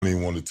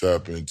to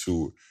tap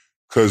into it.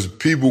 Because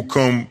people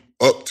come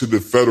up to the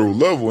federal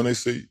level and they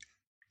say,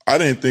 I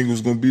didn't think it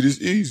was going to be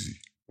this easy.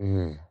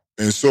 Mm.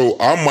 And so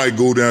I might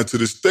go down to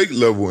the state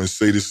level and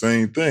say the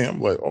same thing.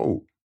 I'm like,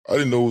 oh, I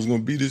didn't know it was going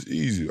to be this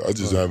easy. I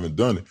just haven't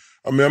done it.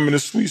 I mean, I'm in a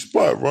sweet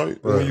spot,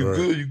 right? When you're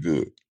good, you're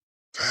good.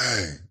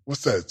 Dang.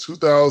 What's that?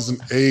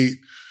 2008.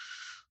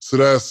 So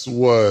that's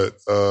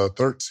what,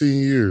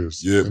 13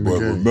 years. Yeah, but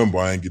remember,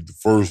 I didn't get the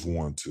first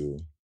one till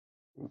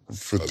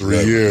for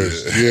 3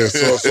 years. Yeah,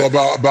 so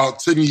about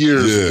 10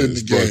 years in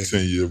the game. About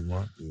 10 years,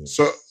 man. Yeah.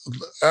 So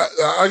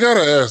I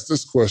gotta ask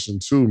this question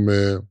too,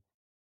 man.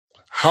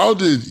 How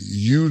did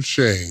you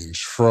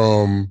change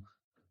from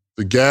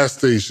the gas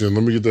station,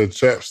 let me get that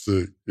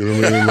chapstick, you know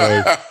what I mean?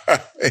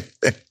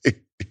 Like,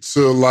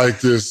 to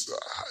like this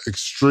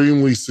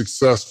extremely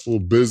successful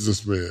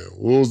businessman?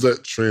 What was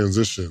that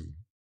transition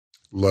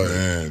like?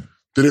 Man.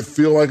 Did it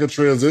feel like a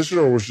transition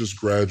or was it just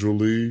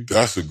gradually?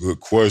 That's a good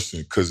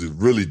question because it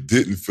really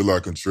didn't feel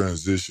like a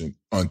transition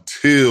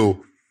until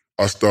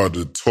I started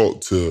to talk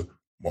to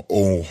my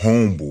old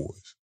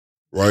homeboys.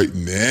 Right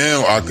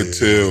now I could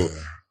tell,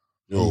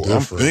 yo,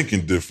 I'm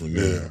thinking different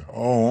now. Yeah.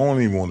 Oh, I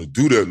don't even want to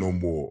do that no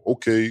more.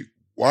 Okay,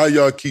 why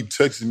y'all keep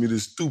texting me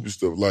this stupid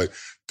stuff? Like,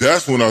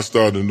 that's when I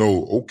started to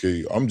know,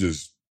 okay, I'm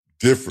just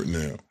different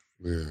now.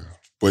 Yeah.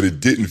 But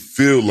it didn't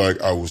feel like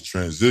I was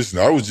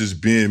transitioning. I was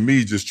just being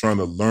me, just trying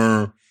to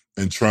learn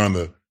and trying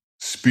to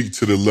speak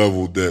to the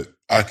level that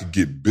I could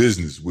get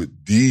business with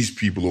these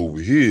people over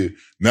here,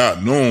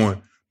 not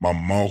knowing my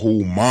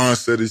whole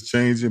mindset is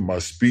changing, my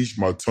speech,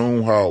 my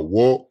tone, how I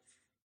walk,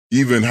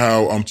 even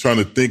how I'm trying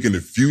to think in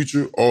the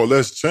future, all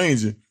that's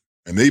changing.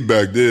 And they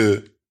back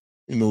there,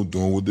 you know,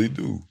 doing what they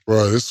do.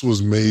 Right. This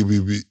was maybe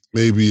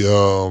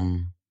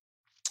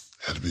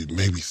had to be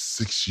maybe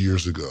 6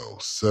 years ago,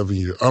 7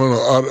 years. I don't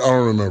know. I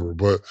don't remember,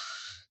 but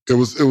it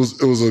was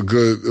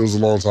a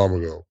long time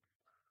ago.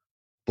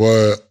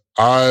 But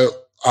I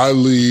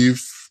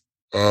leave.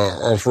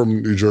 I'm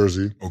from New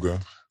Jersey. Okay.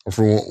 I'm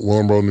from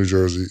Willingboro, New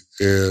Jersey,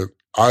 and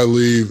I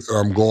leave and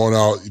I'm going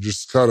out. You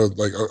just kind of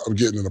like I'm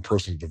getting into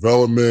personal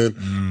development.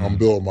 I'm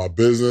building my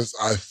business.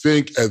 I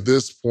think at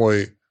this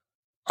point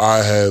I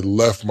had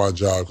left my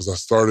job because I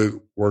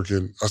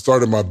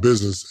started my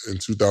business in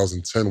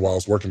 2010 while I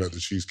was working at the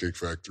Cheesecake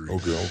Factory.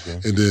 Okay.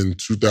 And then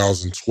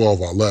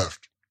 2012 I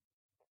left.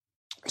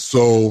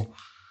 So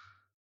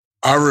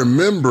I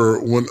remember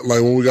when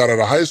we got out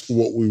of high school,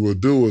 what we would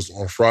do is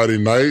on Friday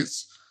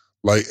nights,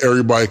 like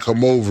everybody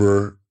come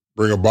over,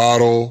 bring a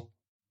bottle,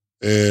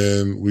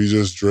 and we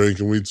just drink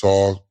and we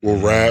talk. We'll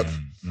rap,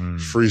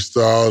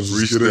 freestyle,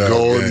 just get it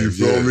going. Man, you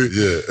feel me?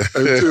 Yeah.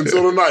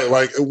 Until the night.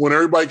 Like when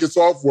everybody gets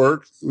off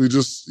work, we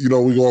just,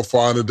 we're going to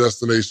find a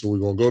destination. We're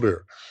going to go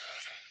there.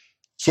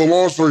 So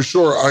long story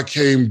short, I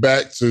came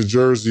back to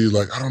Jersey.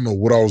 Like, I don't know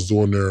what I was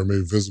doing there.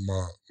 Maybe visit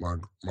my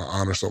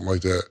aunt or something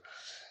like that.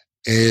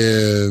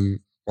 And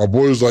my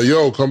boy was like,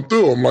 yo, come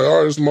through. I'm like, all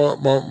right, it's my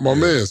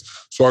man's.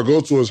 So I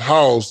go to his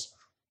house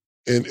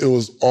and it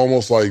was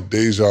almost like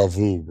deja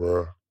vu,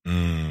 bro.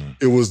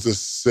 It was the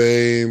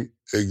same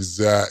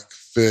exact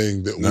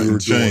thing that we were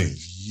doing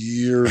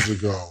years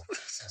ago.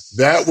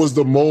 That was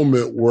the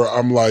moment where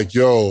I'm like,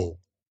 yo,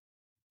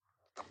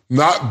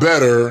 not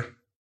better,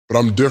 but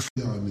I'm different.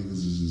 Y'all niggas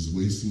is just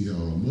wasting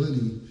y'all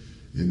money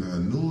and not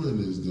knowing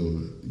this though.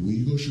 When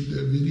you go shoot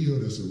that video,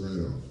 that's a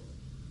write-off.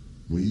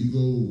 When you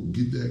go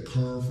get that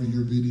car for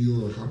your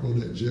video or hop on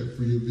that jet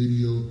for your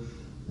video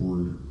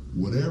or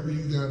whatever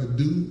you got to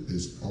do,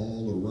 it's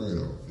all a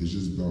write-off. It's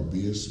just about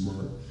being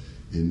smart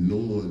and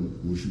knowing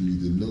what you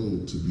need to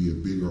know to be a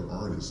bigger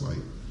artist. Like,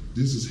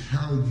 this is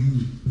how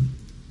you,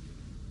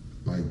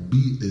 like,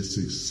 be a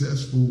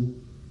successful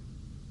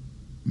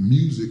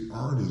music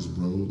artist,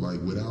 bro. Like,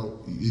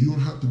 you don't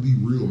have to be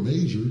real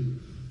major.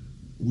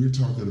 We're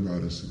talking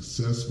about a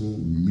successful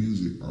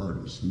music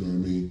artist, you know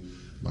what I mean?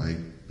 Like,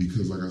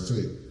 because like I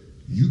say,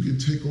 you can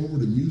take over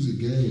the music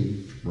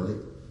game, right?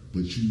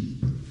 But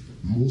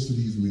most of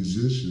these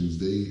musicians,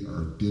 they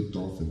are dipped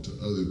off into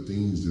other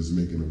things that's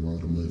making a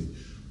lot of money.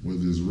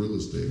 Whether it's real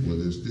estate,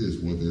 whether it's this,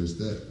 whether it's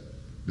that.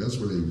 That's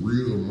where the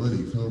real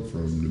money come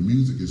from. The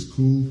music is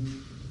cool,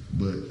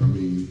 but I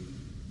mean,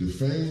 the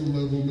fame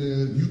level,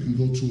 man, you can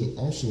go to it.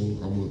 Also,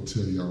 I'm gonna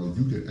tell y'all,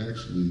 you can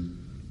actually,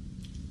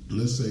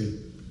 let's say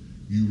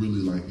you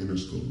really like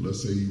Interscope.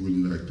 Let's say you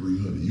really like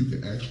 300. You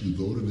can actually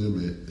go to them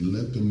and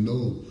let them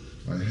know,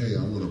 like, hey,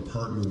 I want to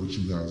partner with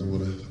you guys. I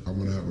want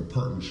to have a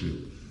partnership.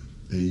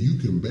 And you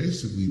can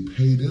basically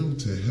pay them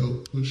to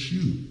help push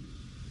you.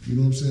 You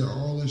know what I'm saying?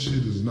 All this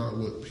shit is not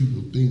what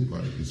people think,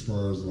 like, as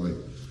far as, like,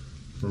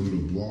 from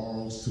the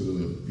blogs to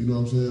the, you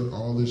know what I'm saying?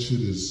 All this shit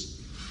is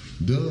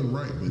done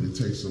right, but it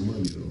takes some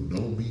money, though.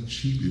 Don't be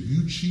cheap. If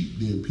you cheap,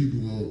 then people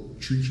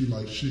won't treat you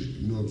like shit.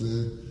 You know what I'm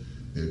saying?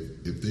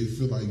 If they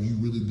feel like you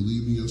really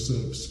believe in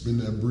yourself, spend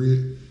that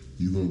bread,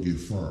 you're going to get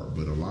far.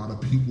 But a lot of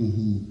people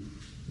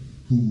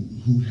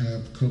who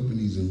have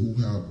companies and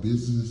who have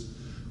business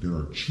that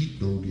are cheap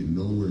don't get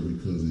nowhere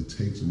because it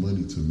takes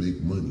money to make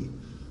money.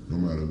 No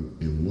matter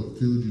in what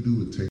field you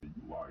do, it takes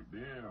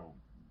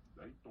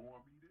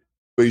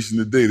Patient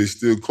today, they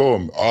still call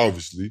me.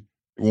 Obviously,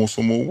 they want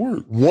some more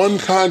work. One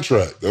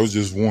contract. That was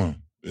just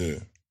one, yeah.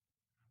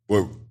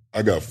 But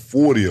I got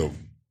 40 of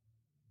them.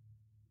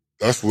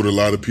 That's what a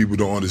lot of people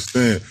don't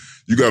understand.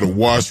 You got to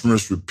wash,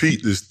 rinse,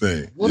 repeat this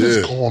thing. What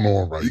is going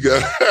on right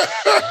now?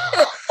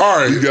 All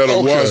right. You got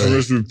to wash,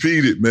 rinse,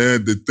 repeat it,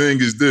 man. The thing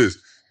is this.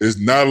 There's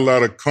not a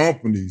lot of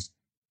companies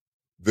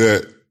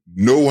that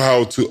know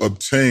how to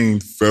obtain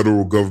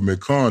federal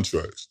government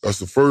contracts. That's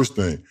the first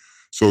thing.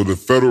 So the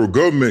federal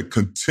government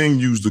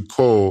continues to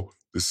call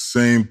the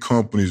same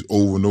companies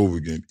over and over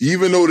again.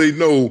 Even though they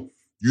know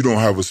you don't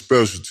have a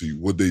specialty,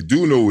 what they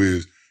do know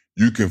is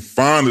you can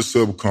find a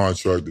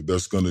subcontractor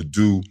that's going to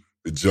do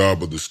the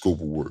job of the scope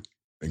of work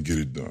and get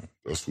it done.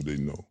 That's what they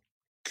know.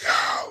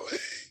 Golly.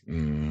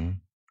 Mm-hmm.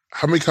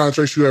 How many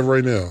contracts you have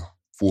right now?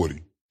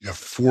 40. You have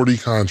 40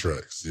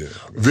 contracts. Yeah.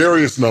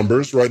 Various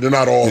numbers, right? They're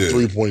not all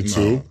 3.2.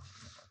 No.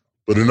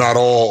 But they're not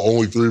all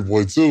only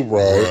 3.2, bro.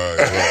 Right.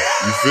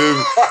 You feel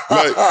me?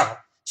 Like,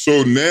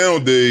 so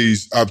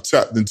nowadays, I've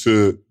tapped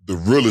into the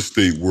real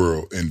estate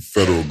world and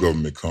federal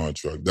government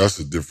contract. That's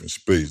a different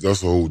space.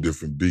 That's a whole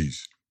different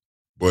beast.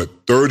 But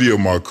 30 of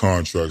my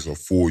contracts are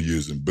 4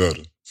 years and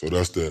better. So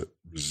that's that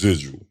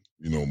residual,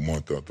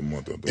 month after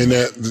month after month. And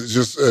that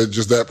just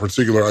that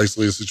particular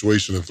isolated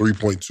situation in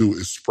 3.2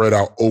 is spread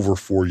out over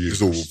 4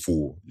 years. It's over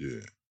 4,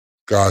 yeah.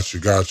 Got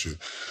you.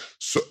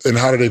 So, and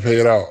how do they pay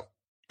it out?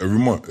 Every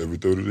month, every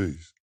 30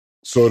 days.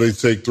 So they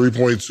take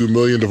 3.2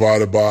 million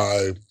divided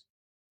by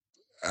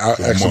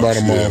X amount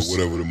of months. Yeah,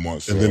 whatever the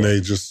months and then they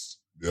just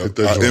hit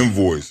that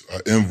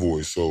I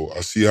invoice. So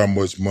I see how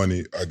much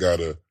money I got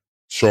to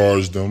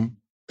charge them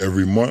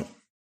every month.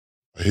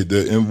 I hit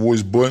that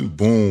invoice button,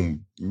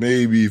 boom,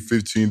 maybe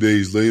 15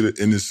 days later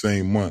in the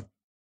same month,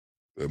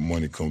 that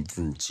money come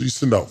through. So you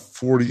send out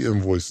 40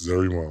 invoices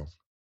every month?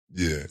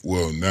 Yeah.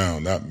 Well, now,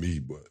 not me,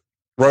 but...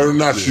 Right,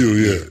 not you,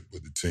 yeah.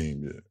 But the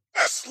team, yeah.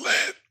 That's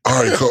lit.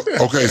 All right, cool.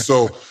 Okay,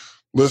 so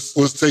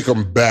let's take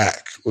them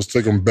back.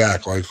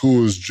 Like,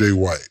 who is Jay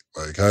White?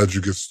 Like, how did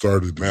you get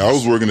started? Man, I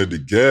was working at the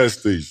gas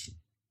station.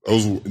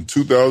 In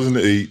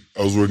 2008,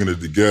 I was working at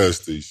the gas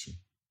station,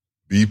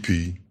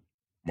 BP.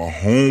 My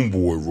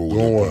homeboy rolled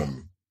up on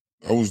me.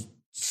 I was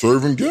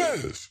serving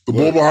gas. The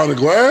boy behind the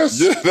glass?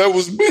 Yeah, that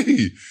was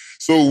me.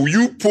 So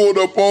you pulled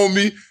up on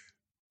me.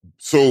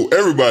 So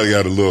everybody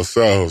got a little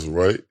side hustle,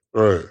 right?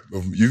 Right.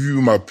 If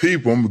you my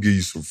people, I'm going to give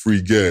you some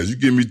free gas. You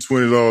give me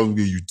 $20, I'm going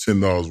to give you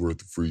 $10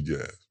 worth of free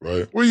gas,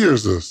 right? What year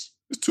is this?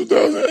 It's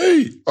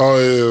 2008.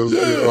 Oh, yeah.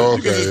 Yeah, okay,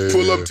 you can just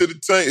pull up to the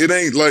tank. It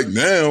ain't like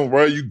now,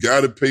 right? You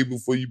got to pay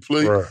before you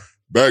play. Right.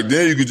 Back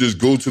then, you could just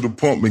go to the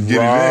pump and get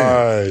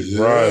it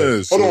in.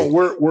 Right. So, hold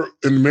on, we're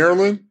in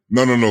Maryland?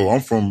 No. I'm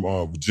from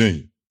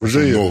Virginia.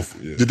 Virginia. From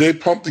Norfolk, yeah. Did they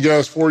pump the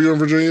gas for you in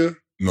Virginia?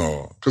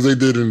 No. Because they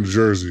did in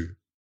Jersey.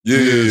 Yeah.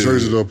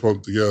 Jersey don't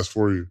pump the gas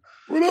for you.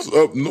 Well, that's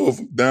up north,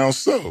 down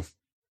south.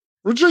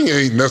 Virginia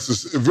ain't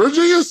necessary.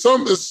 Virginia is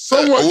somewhat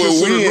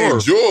considered we north. in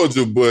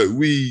Georgia, but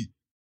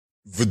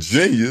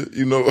Virginia,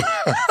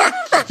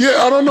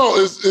 Yeah, I don't know.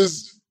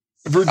 Is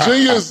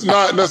Virginia is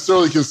not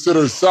necessarily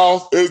considered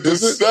south? It's the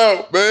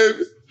south,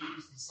 baby.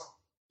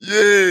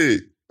 Yeah.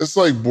 It's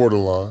like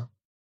borderline.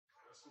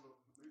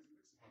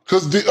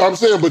 Because I'm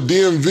saying, but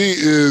DMV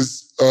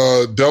is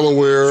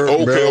Delaware.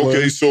 Maryland,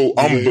 Okay. So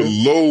Virginia. I'm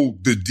below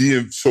the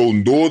DMV. So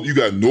you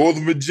got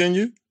Northern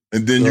Virginia,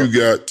 and then you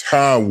got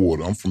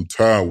Tidewater. I'm from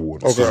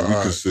Tidewater. Okay, so we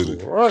right, consider.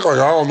 Cool. I act like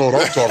I don't know what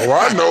I'm talking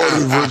about. I know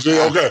it in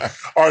Virginia. Okay.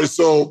 All right,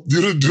 so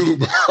you didn't do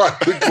the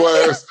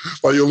class.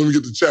 Like, let me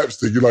get the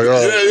chapstick. You're like, all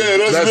right.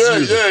 Yeah,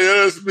 that's you.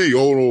 Yeah, that's me.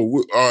 Hold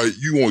on. All right,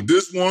 you want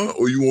this one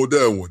or you want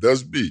that one?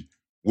 That's me.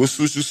 What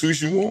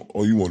sushi you want?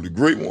 Or you want the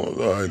great one?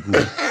 All right, cool.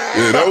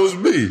 Yeah, that was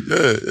me.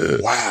 Yeah.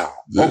 Wow.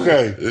 Yeah,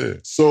 okay. Yeah.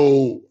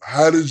 So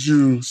how did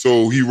you...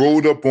 So he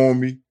rolled up on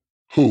me.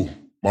 Who?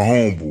 My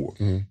homeboy.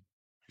 Mm-hmm.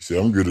 He said,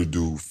 I'm going to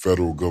do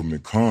federal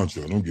government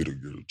contract. I'm going to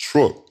get a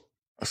truck.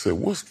 I said,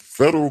 what's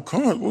federal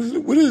contract?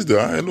 What is that?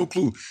 I had no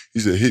clue. He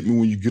said, hit me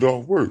when you get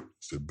off work. I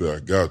said, bet I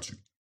got you.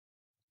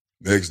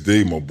 Next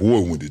day, my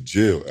boy went to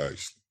jail,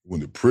 actually.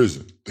 Went to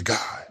prison. The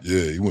guy?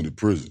 Yeah, he went to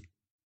prison.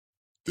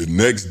 The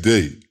next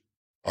day,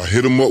 I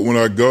hit him up when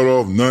I got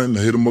off, nothing.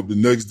 I hit him up the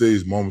next day.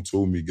 His mama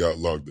told me he got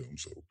locked up.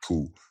 So,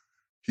 cool.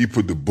 He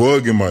put the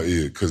bug in my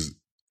ear because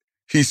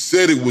he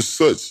said it with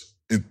such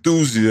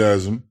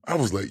enthusiasm. I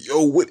was like,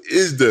 yo, what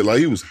is that? Like,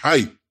 he was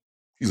hyped.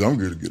 He's like, I'm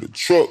going to get a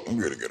truck. I'm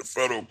going to get a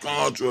federal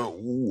contract.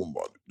 Ooh, I'm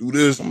about to do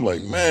this. I'm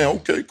like, man,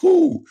 okay,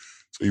 cool.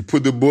 So he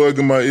put the bug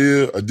in my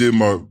ear. I did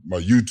my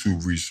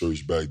YouTube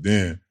research back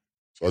then.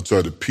 So I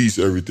tried to piece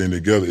everything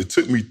together. It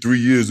took me 3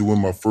 years to win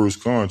my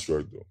first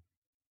contract, though.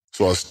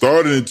 So I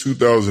started in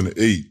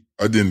 2008.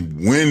 I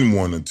didn't win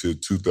one until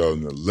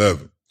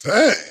 2011.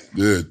 Dang.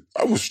 Yeah,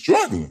 I was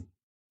struggling.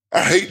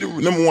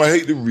 Number one, I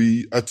hate to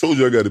read. I told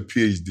you I got a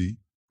PhD.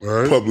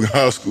 Right. Public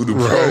high school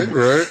diploma.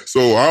 Right.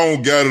 So I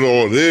don't got it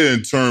all there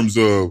in terms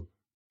of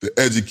the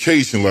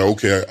education. Like,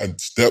 okay,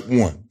 step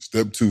one,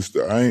 step two,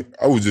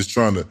 I was just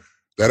trying to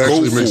That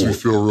actually makes me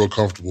feel real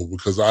comfortable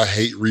because I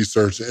hate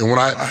research. And when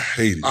I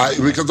hate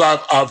it. Because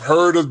I've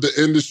heard of the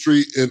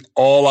industry and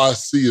all I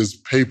see is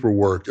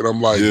paperwork. And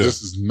I'm like,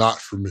 this is not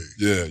for me.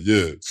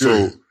 Yeah.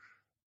 So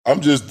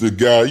I'm just the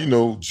guy,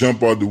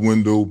 jump out the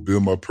window,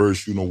 build my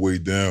parachute on the way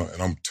down,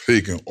 and I'm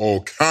taking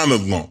all kind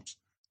of lumps.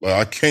 Like,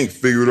 I can't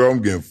figure it out.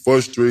 I'm getting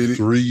frustrated.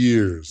 3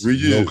 years.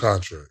 No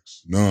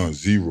contracts. None,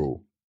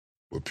 zero.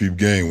 But peep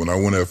game, when I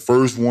won that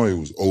first one, it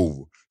was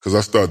over. Because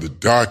I started to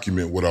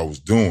document what I was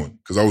doing.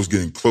 Because I was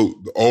getting close.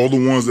 All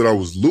the ones that I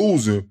was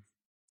losing,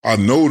 I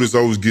noticed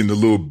I was getting a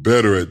little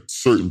better at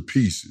certain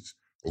pieces.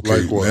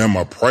 Okay, like what? Now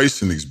my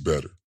pricing is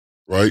better,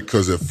 right?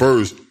 Because at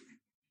first,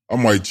 I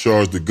might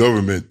charge the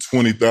government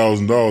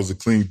 $20,000 to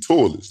clean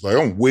toilets. Like,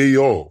 I'm way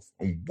off.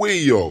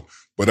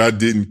 But I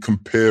didn't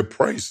compare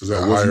prices. Is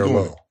that high or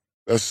low?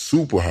 That's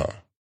super high.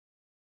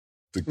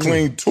 To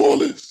clean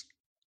toilets,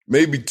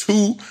 maybe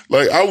 2.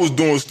 Like, I was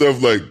doing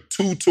stuff like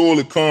 2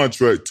 toilet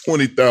contract,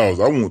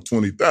 $20,000. I want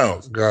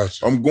 $20,000.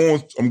 Gotcha. I'm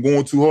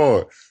going too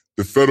hard.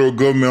 The federal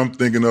government, I'm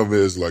thinking of it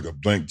as like a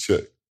blank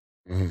check.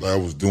 Like, I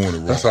was doing it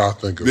wrong. That's how I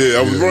think of it. Yeah,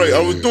 I was right.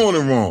 I was doing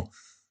it wrong.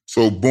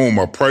 So, boom,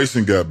 my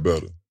pricing got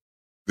better.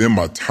 Then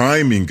my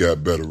timing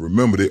got better.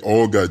 Remember, they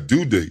all got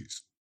due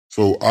dates.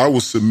 So I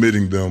was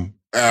submitting them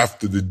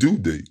after the due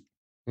date.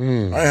 I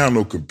ain't have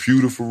no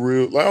computer for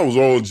real. Like, I was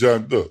all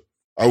jacked up.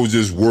 I was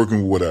just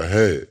working with what I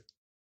had.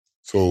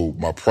 So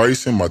my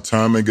pricing, my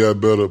timing got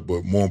better,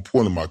 but more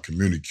importantly, my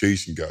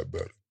communication got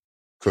better.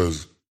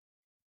 Because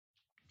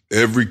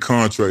every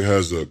contract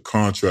has a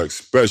contract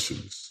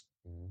specialist.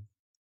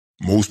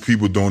 Most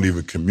people don't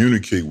even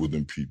communicate with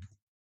them people.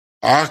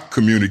 I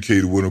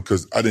communicated with them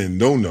because I didn't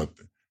know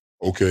nothing.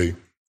 Okay,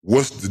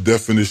 what's the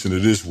definition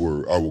of this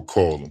word? I will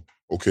call them.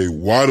 Okay,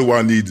 why do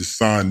I need to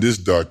sign this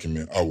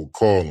document? I will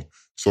call them.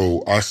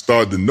 So I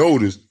started to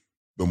notice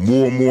the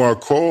more and more I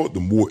called, the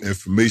more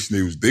information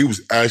they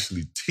was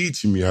actually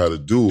teaching me how to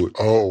do it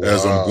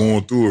as I'm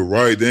going through it,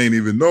 right? They ain't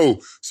even know.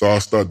 So I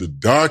started to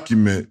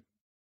document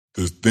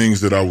the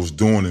things that I was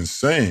doing and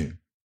saying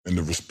and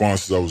the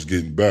responses I was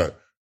getting back.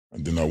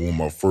 And then I won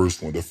my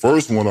first one. The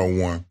first one I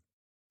won,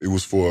 it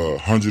was for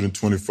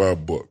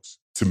 $125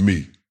 to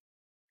me.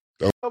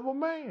 Of a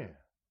man.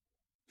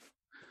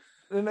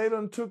 And they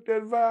done took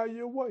that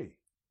value away.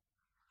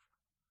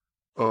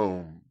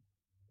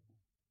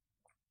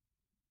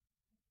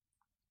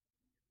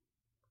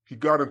 He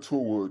got into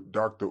it with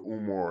Dr.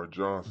 Umar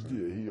Johnson.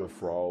 Yeah, he a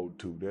fraud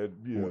too.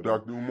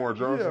 Dr. Umar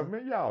Johnson? Yeah,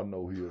 man, y'all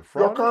know he a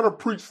fraud. Y'all kind of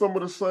preach some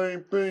of the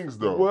same things,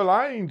 though. Well,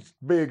 I ain't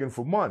begging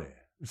for money.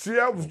 See,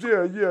 I was, yeah.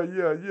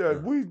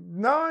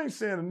 I ain't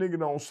saying a nigga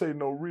don't say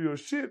no real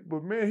shit,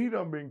 but man, he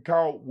done been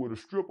caught with a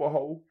stripper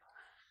hoe.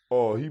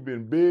 He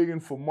been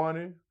begging for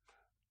money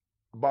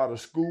about a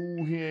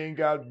school he ain't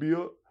got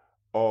built.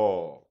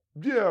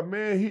 Yeah,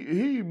 man,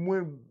 he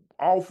went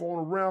off on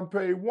a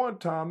rampage one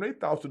time. They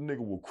thought the nigga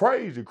was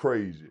crazy.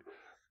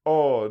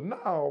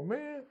 No,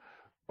 man.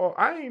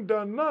 I ain't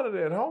done none of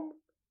that, homie.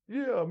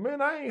 Yeah,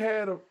 man,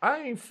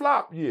 I ain't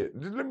flopped yet.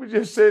 Let me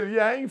just say that,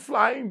 yeah, I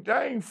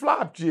ain't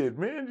flopped yet,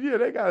 man. Yeah,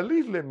 they gotta at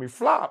least let me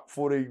flop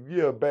before they,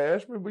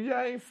 bash me, but yeah,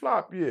 I ain't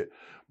flopped yet.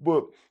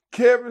 But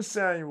Kevin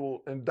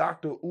Samuel and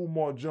Dr.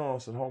 Umar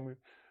Johnson, homie,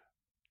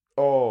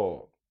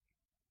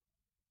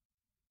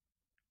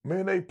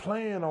 man, they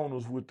playing on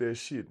us with that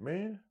shit,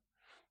 man.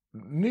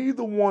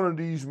 Neither one of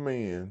these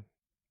men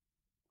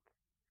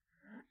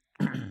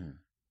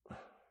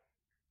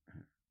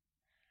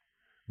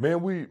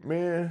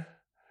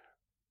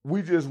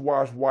we just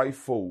watched white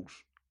folks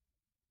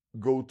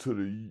go to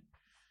the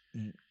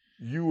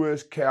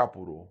U.S.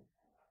 Capitol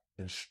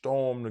and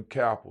storm the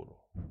Capitol.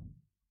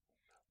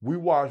 We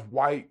watched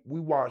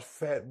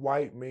fat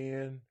white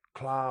men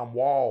climb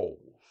walls.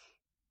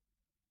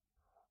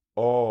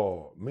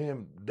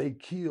 Man, they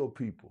kill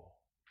people.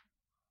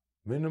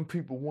 Man, them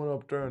people went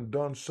up there and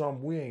done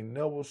something we ain't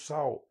never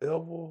saw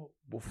ever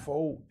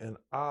before in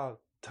our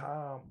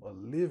time of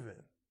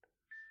living.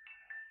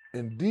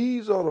 And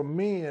these are the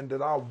men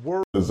that I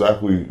work.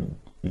 Exactly,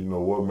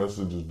 what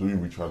messages do you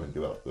be trying to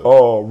get out there?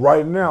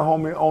 Right now,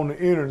 homie, on the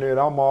internet,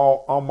 I'm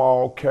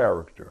all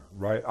character,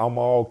 right? I'm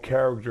all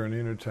character and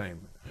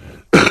entertainment.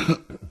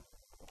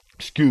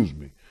 Excuse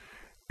me.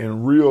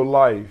 In real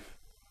life,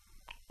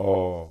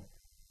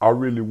 I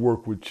really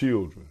work with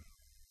children,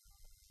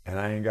 and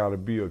I ain't got to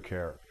be a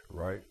character,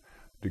 right?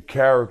 The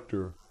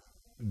character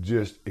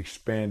just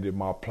expanded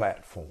my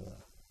platform.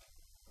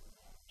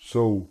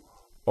 So,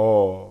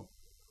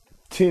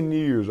 10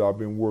 years I've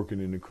been working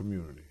in the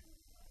community.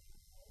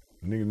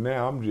 Nigga,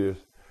 now I'm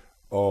just,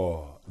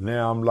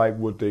 now I'm like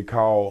what they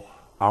call,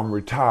 I'm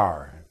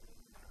retiring.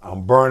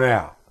 I'm burnt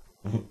out.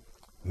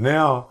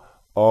 Now,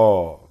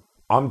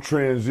 I'm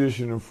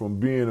transitioning from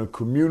being a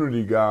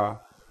community guy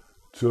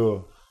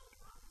to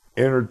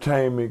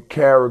entertainment,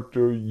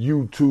 character,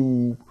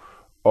 YouTube,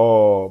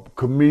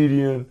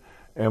 comedian,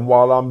 and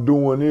while I'm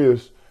doing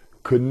this,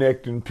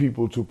 connecting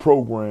people to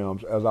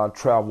programs as I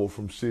travel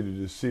from city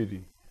to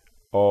city.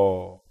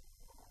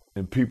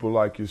 and people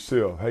like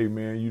yourself. Hey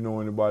man, you know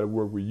anybody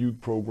work with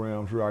youth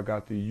programs? Here I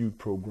got the youth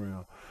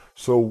program.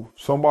 So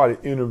somebody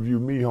interview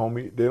me,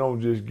 homie. They don't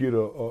just get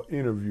a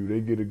interview. They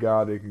get a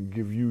guy that can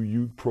give you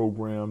youth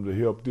program to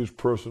help this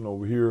person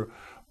over here.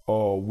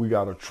 We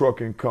got a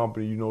trucking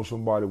company, you know,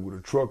 somebody with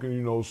a trucking,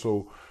 you know,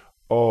 so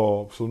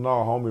now,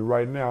 homie,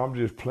 right now I'm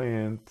just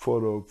playing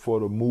for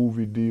the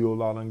movie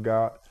deal I done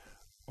got.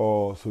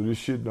 So this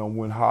shit done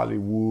went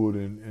Hollywood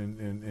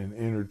and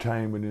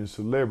entertainment and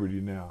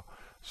celebrity now.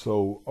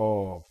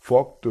 So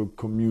fuck the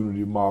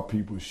community, my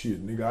people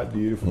shit. Nigga, I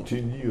did it for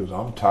 10 years.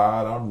 I'm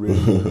tired, I'm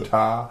ready to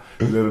retire.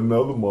 Let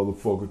another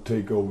motherfucker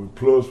take over.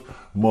 Plus,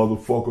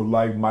 motherfuckers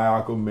like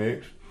Malcolm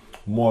X,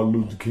 Martin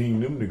Luther King,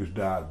 them niggas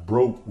died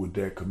broke with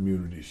that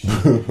community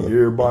shit.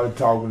 Everybody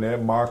talking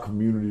that my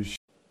community shit.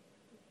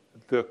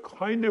 The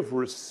kind of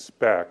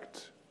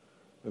respect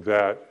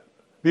that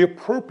the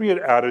appropriate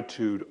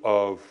attitude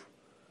of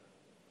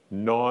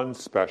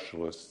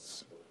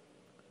non-specialists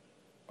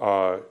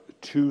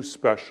to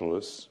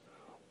specialists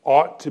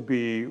ought to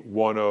be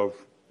one of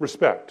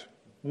respect,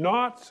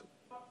 not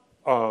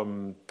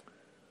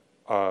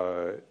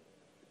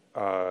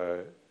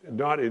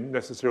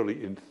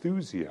necessarily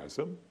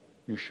enthusiasm.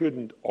 You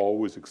shouldn't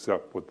always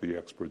accept what the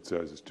expert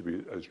says as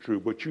true,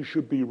 but you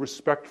should be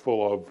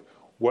respectful of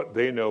what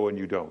they know and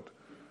you don't.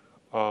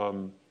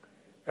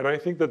 And I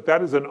think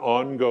that is an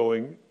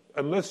ongoing,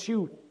 unless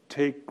you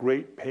take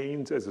great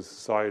pains as a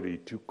society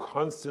to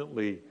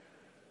constantly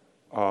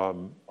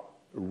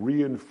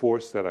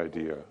reinforce that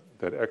idea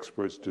that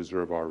experts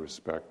deserve our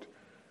respect,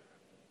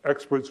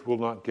 experts will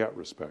not get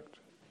respect.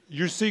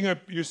 You're seeing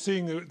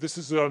this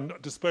is on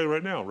display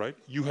right now, right?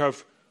 You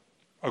have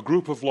a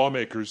group of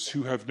lawmakers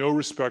who have no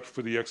respect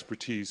for the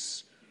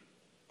expertise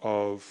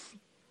of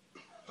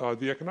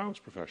the economics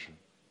profession.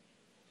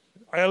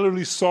 I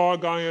literally saw a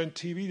guy on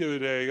TV the other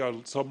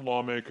day, some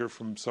lawmaker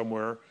from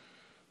somewhere,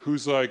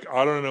 who's like,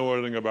 I don't know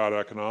anything about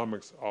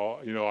economics.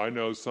 I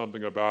know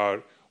something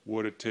about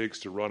what it takes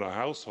to run a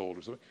household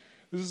or something.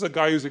 This is a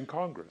guy who's in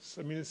Congress.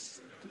 I mean,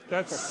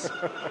 that's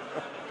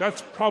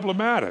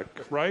problematic,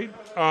 right?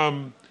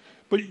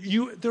 But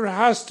there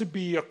has to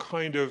be a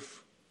kind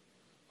of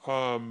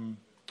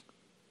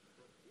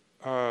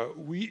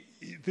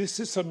this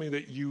is something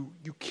that you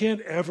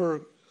can't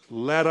ever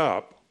let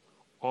up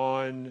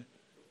on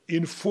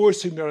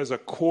enforcing that as a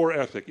core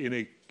ethic in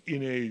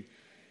a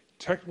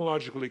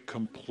technologically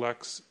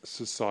complex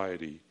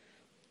society.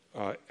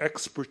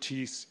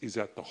 Expertise is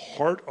at the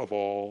heart of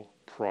all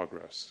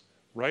progress,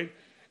 right?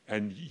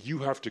 And you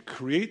have to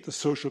create the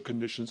social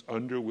conditions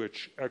under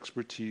which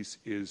expertise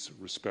is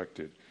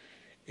respected.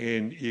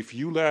 And if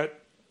you let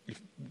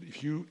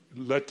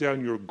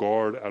down your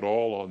guard at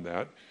all on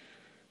that,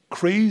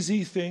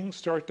 crazy things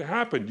start to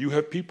happen. You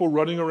have people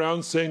running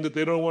around saying that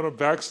they don't want to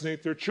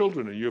vaccinate their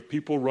children, and you have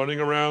people running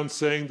around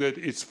saying that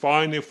it's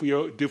fine if we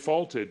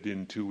defaulted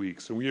in 2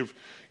 weeks. And we have,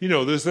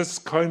 there's this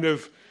kind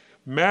of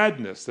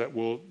madness that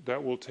will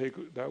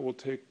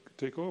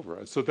take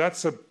over. So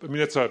that's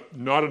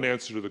not an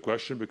answer to the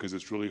question because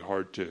it's really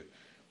hard to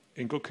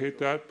inculcate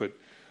that. But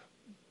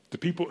the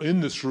people in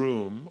this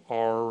room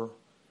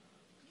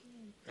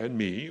and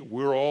me,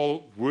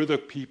 we're the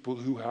people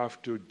who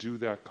have to do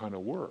that kind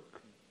of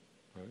work.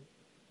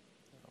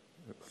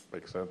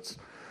 Makes sense.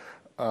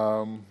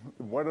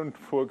 Why don't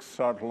folks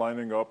start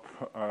lining up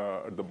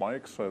at the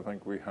mics? I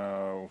think we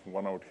have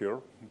one out here.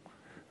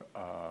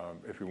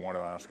 If you want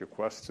to ask a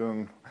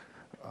question,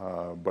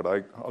 but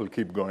I'll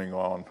keep going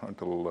on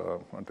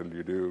until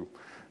you do.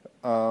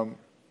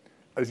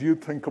 As you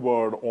think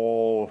about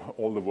all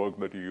the work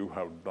that you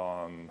have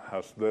done,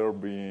 has there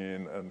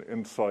been an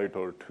insight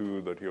or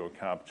two that you have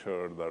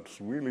captured that's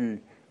really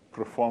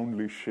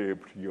profoundly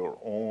shaped your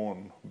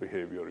own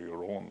behavior,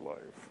 your own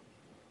life?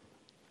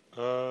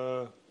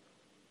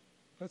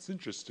 That's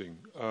interesting.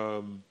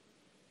 The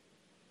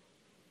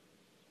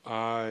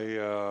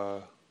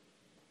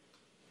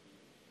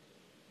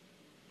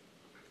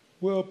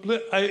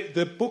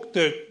book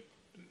that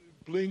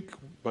Blink,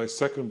 my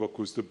second book,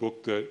 was the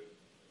book that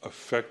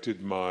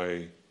affected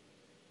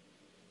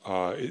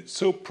it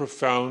so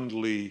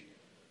profoundly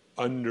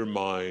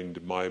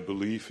undermined my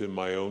belief in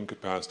my own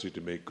capacity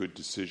to make good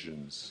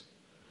decisions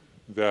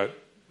that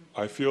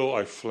I feel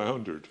I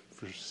floundered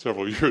for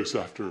several years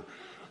after.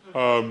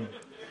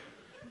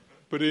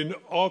 But in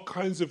all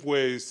kinds of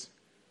ways,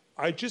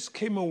 I just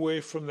came away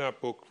from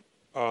that book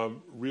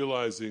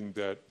realizing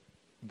that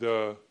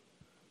the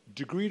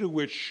degree to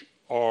which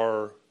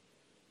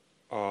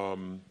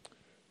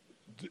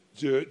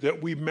that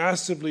we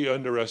massively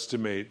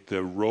underestimate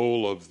the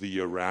role of the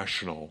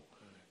irrational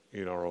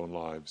in our own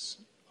lives.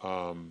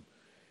 And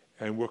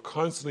we're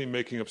constantly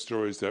making up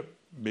stories that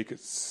make it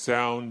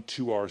sound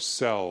to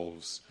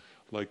ourselves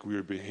like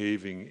we're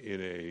behaving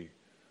in a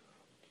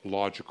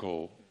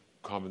logical,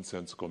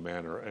 commonsensical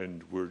manner,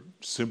 and we're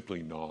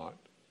simply not.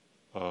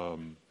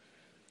 One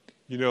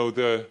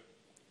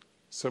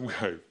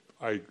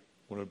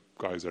of the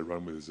guys I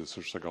run with is a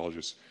social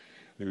psychologist,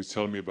 and he was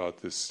telling me about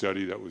this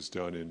study that was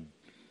done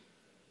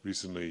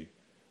recently,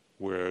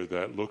 where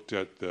that looked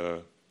at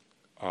the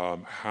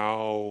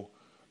how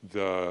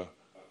the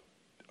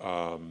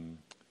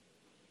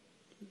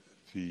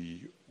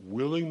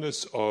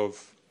willingness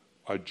of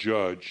a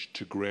judge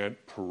to grant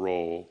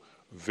parole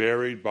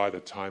varied by the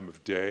time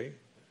of day.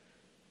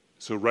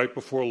 So right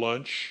before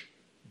lunch,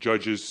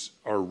 judges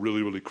are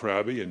really, really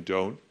crabby and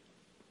don't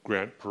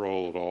grant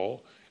parole at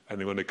all. And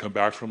then when they come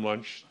back from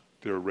lunch,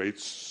 their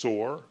rates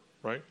soar,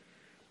 right?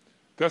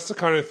 That's the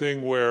kind of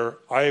thing where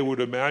I would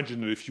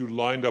imagine that if you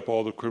lined up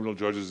all the criminal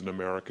judges in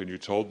America and you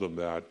told them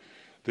that,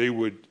 they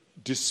would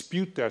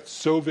dispute that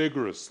so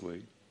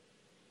vigorously,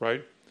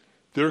 right?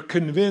 They're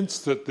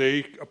convinced that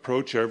they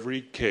approach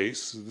every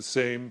case the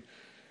same,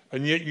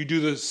 and yet you do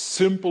the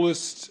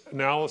simplest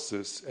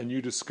analysis and you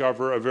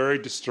discover a very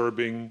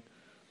disturbing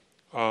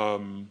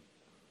pattern.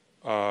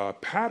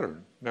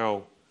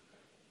 Now,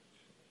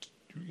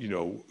 you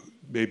know,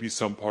 maybe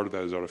some part of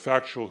that is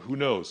artifactual, who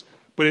knows?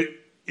 But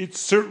it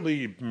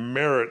certainly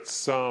merits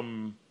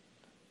some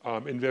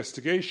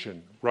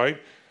investigation, right?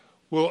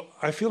 Well,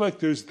 I feel like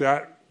there's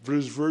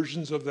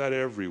versions of that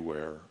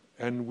everywhere,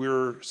 and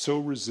we're so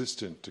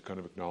resistant to kind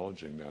of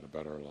acknowledging that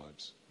about our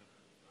lives.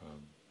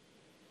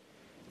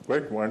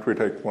 Great. Why don't we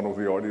take one of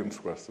the audience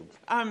questions?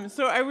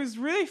 So I was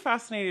really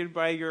fascinated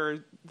by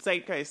your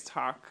Zeitgeist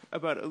talk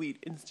about elite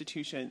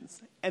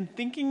institutions, and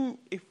thinking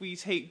if we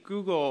take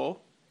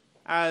Google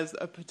as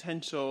a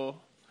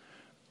potential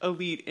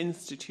elite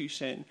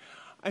institution,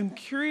 I'm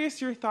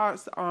curious your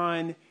thoughts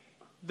on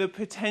the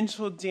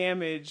potential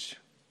damage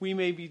we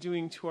may be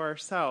doing to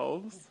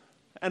ourselves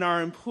and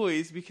our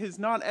employees, because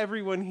not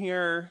everyone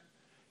here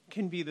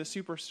can be the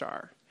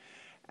superstar.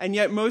 And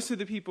yet most of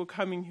the people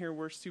coming here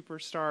were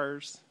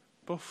superstars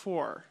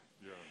before.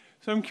 Yeah.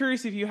 So I'm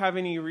curious if you have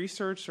any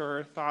research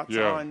or thoughts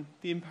on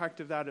the impact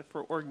of that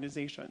for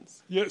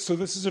organizations. Yeah, so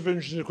this is a very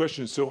interesting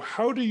question. So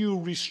how do you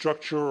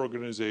restructure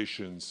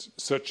organizations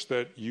such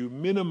that you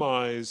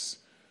minimize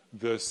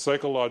the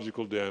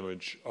psychological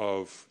damage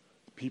of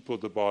people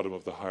at the bottom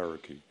of the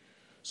hierarchy?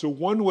 So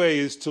one way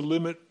is to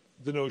limit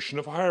the notion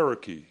of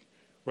hierarchy,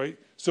 right?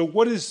 So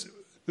what is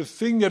the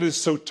thing that is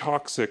so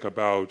toxic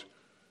about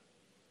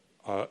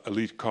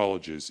elite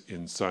colleges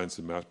in science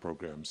and math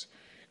programs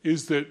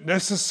is that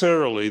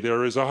necessarily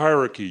there is a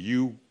hierarchy.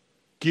 You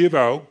give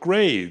out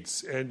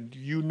grades and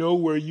you know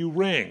where you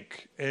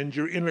rank, and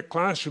you're in a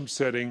classroom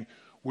setting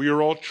where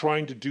you're all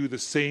trying to do the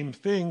same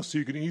thing so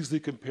you can easily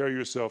compare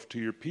yourself to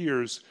your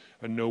peers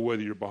and know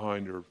whether you're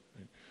behind or...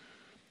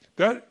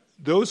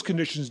 Those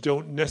conditions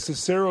don't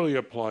necessarily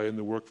apply in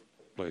the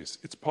workplace.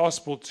 It's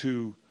possible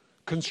to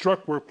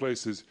construct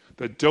workplaces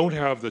that don't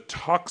have the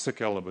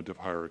toxic element of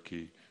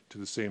hierarchy to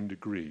the same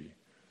degree,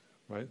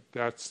 right?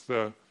 That's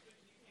the...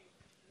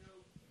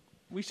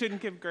 We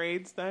shouldn't give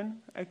grades then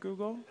at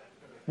Google?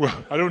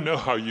 Well, I don't know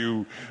how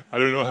you...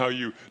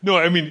 No,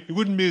 I mean, it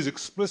wouldn't be as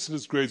explicit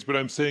as grades, but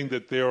I'm saying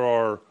that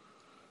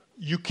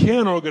you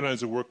can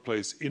organize a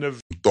workplace in a...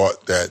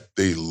 Thought that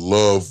they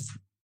loved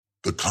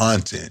the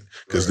content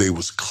because they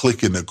was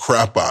clicking the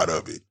crap out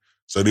of it.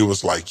 So they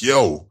was like,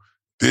 yo,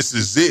 this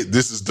is it.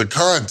 This is the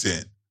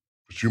content.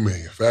 But you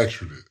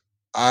manufactured it.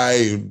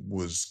 I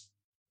will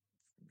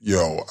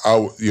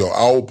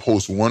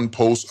post one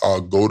post,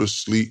 I'll go to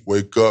sleep,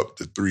 wake up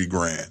to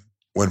 $3,000.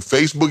 When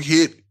Facebook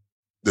hit,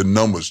 the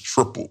numbers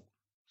tripled.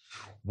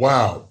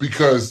 Wow.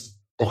 Because,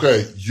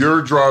 okay,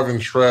 you're driving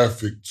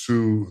traffic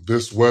to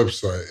this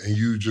website and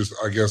you just,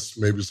 I guess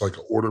maybe it's like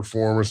an order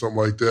form or something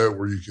like that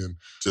where you can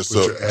just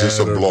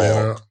a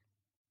blog,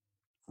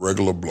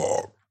 regular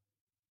blog.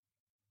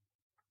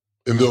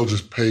 And they'll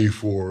just pay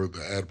for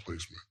the ad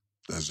placement.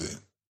 That's it.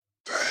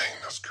 Dang,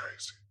 that's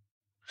crazy.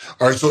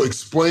 All right, so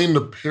explain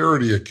the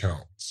parody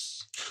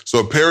accounts. So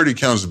a parody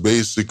account is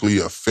basically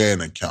a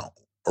fan account,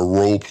 a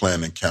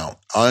role-playing account.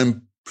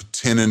 I'm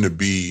pretending to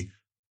be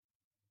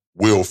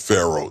Will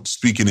Ferrell,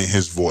 speaking in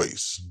his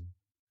voice.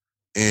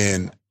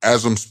 And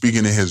as I'm speaking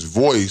in his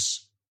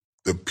voice,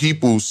 the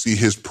people see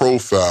his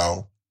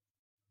profile,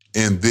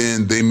 and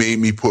then they made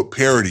me put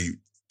parody.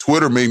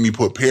 Twitter made me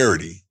put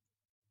parody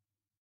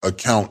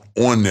account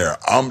on there.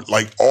 I'm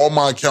like, all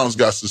my accounts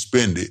got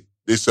suspended.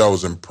 They said I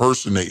was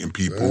impersonating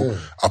people.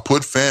 I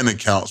put fan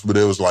accounts, but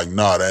it was like,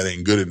 nah, that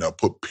ain't good enough.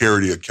 Put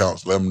parody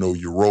accounts, let them know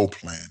you're role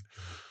playing.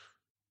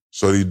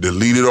 So they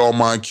deleted all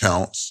my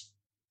accounts,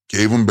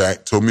 gave them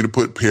back, told me to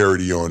put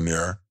parody on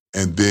there.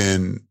 And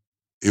then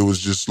it was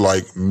just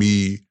like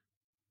me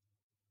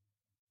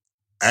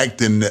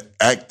acting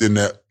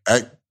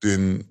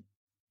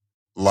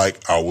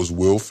like I was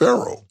Will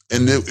Ferrell.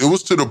 And it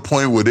was to the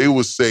point where they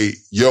would say,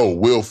 yo,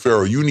 Will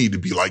Ferrell, you need to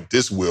be like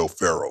this Will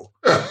Ferrell.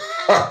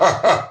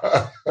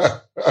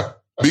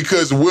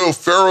 Because Will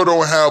Ferrell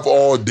don't have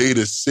all day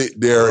to sit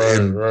there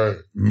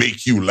and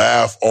make you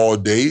laugh all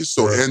day.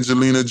 So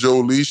Angelina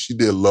Jolie, she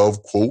did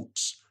love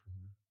quotes.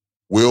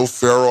 Will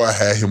Ferrell, I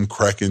had him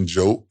cracking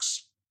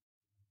jokes.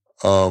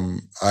 I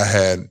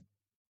had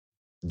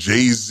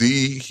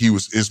Jay-Z, he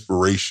was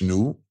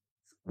inspirational.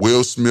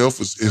 Will Smith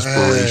was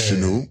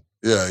inspirational.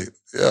 Yeah.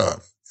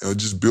 It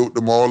just built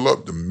them all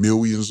up to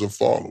millions of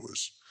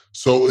followers.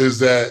 So is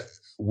that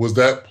was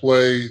that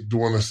play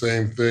doing the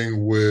same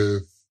thing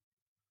with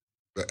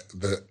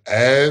the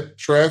ad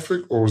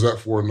traffic, or was that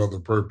for another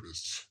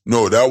purpose?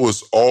 No, that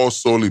was all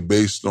solely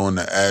based on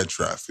the ad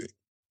traffic.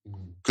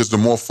 Because the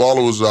more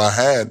followers I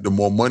had, the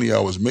more money I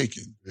was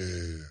making.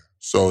 Yeah.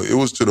 So it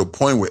was to the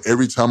point where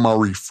every time I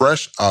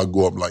refresh, I'll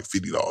go up like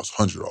 $50,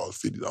 $100,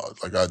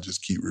 $50. Like I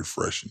just keep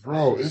refreshing.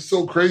 Bro, it's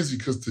so crazy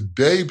because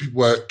today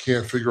people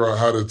can't figure out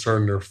how to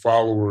turn their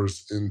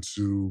followers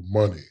into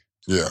money.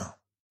 Yeah.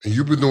 And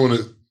you've been doing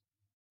it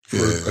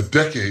for a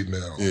decade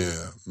now.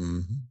 Yeah.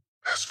 Mm-hmm.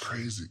 That's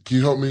crazy. Can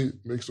you help me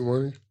make some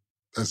money?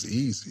 That's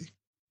easy.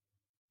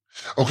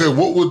 Okay,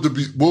 what would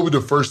be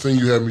the first thing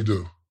you had me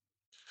do?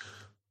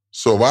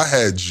 So if I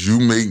had you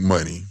make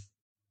money,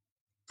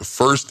 the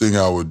first thing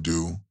I would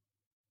do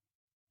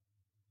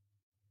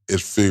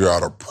is figure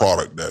out a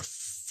product that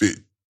fit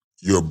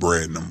your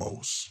brand the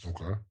most.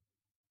 Okay.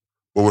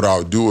 But what I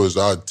would do is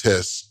I'd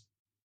test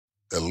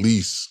at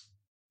least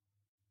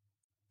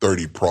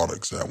 30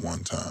 products at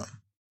one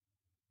time.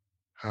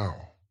 How?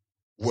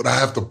 Would I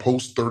have to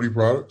post 30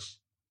 products?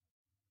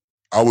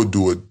 I would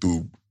do it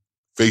through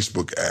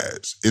Facebook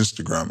ads,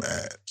 Instagram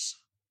ads.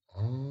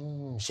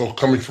 Oh, so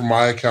coming from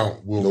my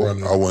account will run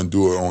it. I wouldn't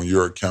do it on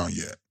your account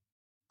yet.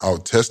 I'll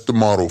test the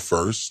model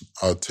first.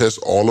 I'll test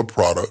all the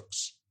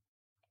products.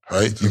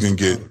 Right? You can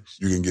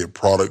get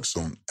products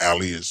on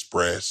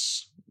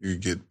AliExpress. You can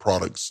get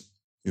products,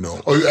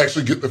 Oh, you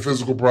actually get the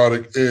physical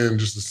product in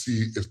just to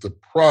see if the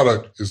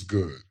product is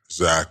good.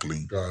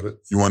 Exactly. Got it.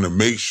 You want to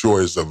make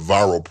sure it's a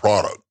viral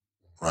product,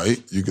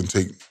 right? You can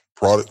take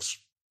products,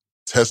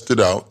 test it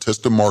out,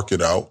 test the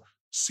market out,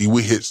 see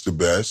what hits the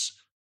best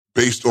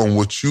based on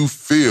what you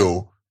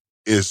feel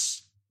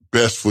is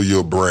best for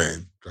your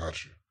brand.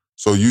 Gotcha.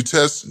 So you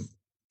test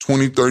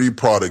 20, 30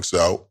 products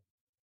out,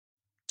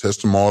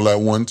 test them all at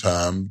one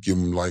time, give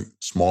them like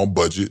small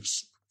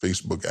budgets,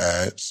 Facebook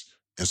ads,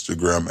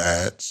 Instagram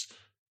ads,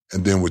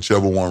 and then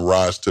whichever one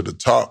rises to the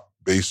top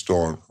based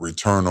on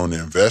return on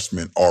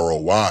investment,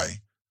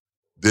 ROI,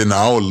 then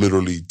I'll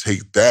literally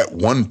take that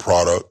one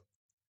product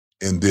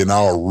and then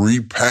I'll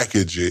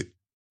repackage it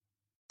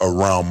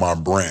around my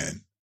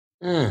brand.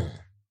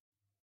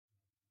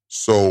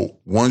 So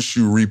once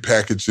you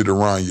repackage it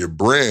around your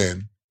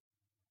brand,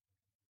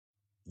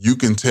 you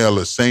can tell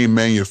the same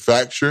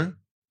manufacturer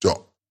to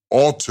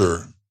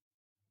alter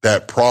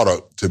that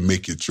product to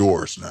make it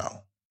yours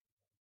now.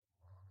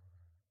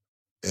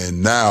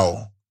 And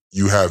now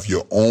you have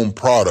your own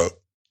product,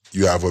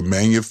 you have a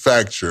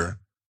manufacturer,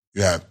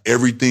 you have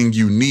everything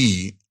you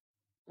need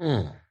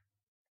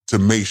to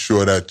make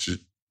sure that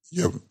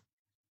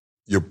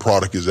your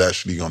product is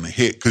actually going to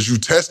hit. Because you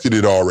tested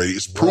it already,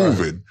 it's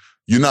proven. Right.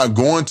 You're not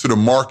going to the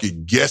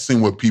market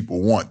guessing what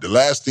people want. The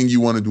last thing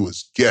you want to do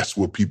is guess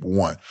what people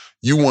want.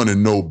 You want to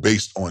know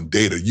based on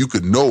data. You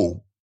could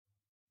know,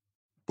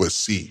 but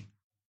see.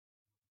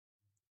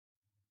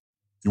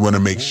 You want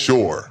to make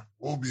sure.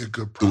 What would be a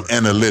good product? Through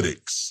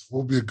analytics. What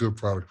would be a good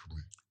product for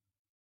me?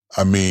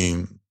 I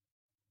mean,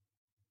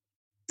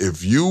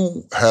 if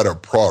you had a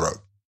product,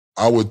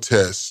 I would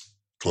test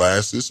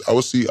glasses. I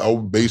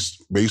would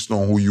based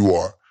on who you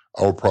are,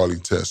 I would probably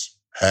test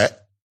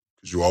hat,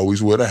 because you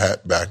always wear the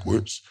hat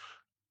backwards.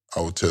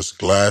 I would test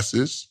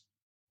glasses,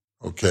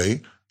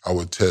 okay? I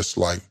would test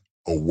like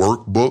a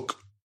workbook,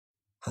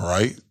 all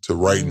right, to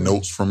write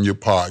notes from your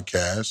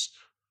podcast.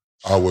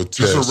 I would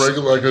test just a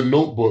regular, like a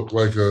notebook,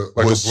 like a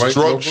blank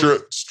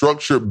notebook?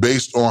 Structured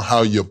based on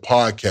how your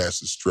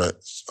podcast is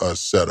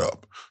set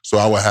up. So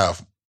I would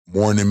have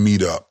morning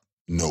meetup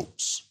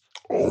notes,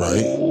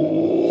 right?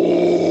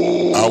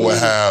 I would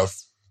have,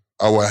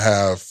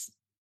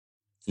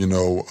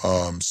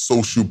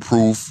 social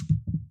proof.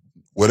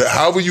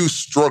 However you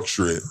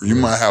structure it, you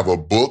might have a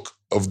book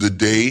of the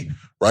day,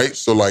 right?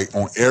 So like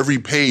on every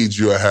page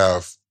you'll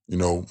have,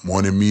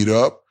 morning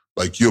meetup,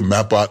 like you'll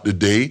map out the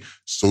day,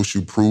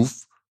 social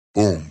proof,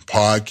 boom,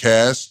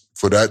 podcast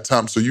for that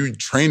time. So you're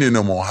training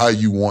them on how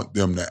you want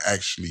them to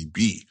actually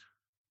be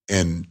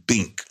and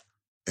think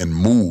and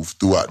move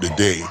throughout the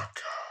day.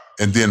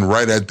 And then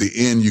right at the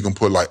end, you can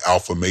put like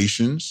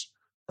affirmations,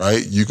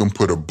 right? You can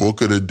put a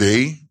book of the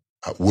day.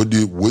 What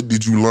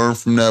did you learn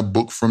from that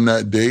book from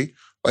that day?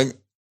 Like,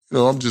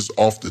 I'm just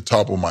off the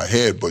top of my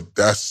head, but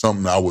that's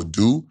something I would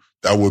do.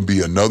 That would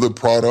be another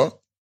product.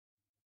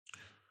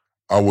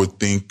 I would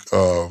think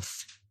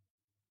of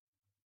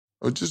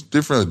just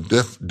different,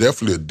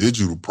 definitely a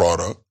digital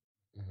product.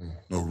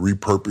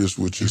 Repurpose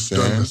what you're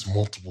saying. You've done this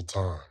multiple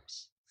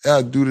times. Yeah,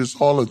 I do this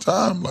all the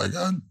time. Like,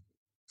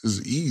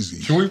 it's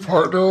easy. Can we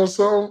partner on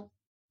something?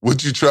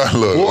 What you try to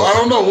look? Well, I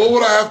don't know. What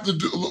would I have to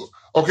do?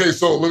 Okay,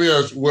 so let me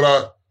ask you, would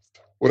I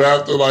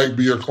have to like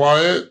be a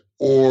client,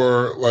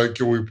 or like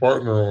can we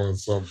partner on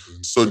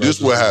something? So this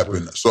is what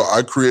happened. So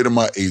I created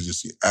my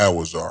agency,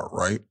 Awazar,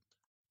 right?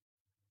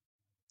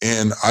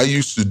 And I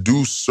used to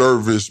do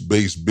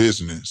service-based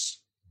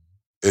business.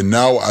 And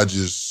now I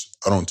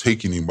don't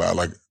take anybody.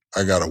 Like,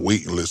 I got a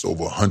waiting list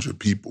over 100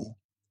 people.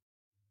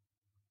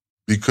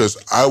 Because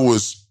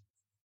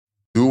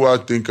do I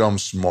think I'm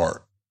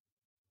smart?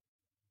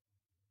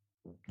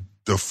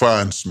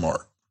 Define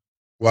smart.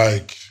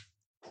 Like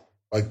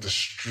the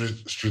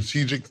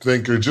strategic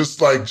thinker, just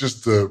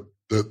the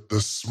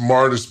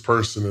smartest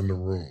person in the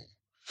room.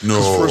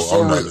 No, for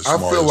some I'm not reason, the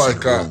smartest I feel like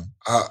in the room.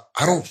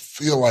 I don't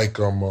feel like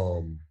I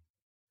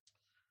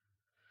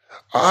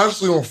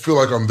honestly don't feel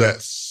like I'm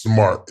that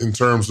smart in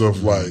terms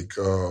of I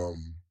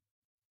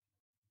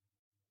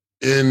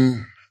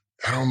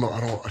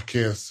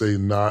can't say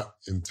not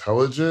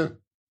intelligent,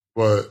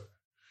 but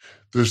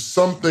there's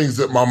some things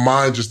that my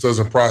mind just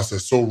doesn't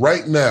process. So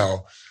right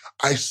now,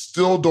 I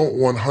still don't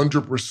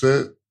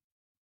 100%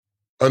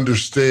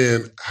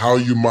 understand how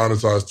you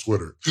monetize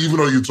Twitter, even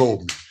though you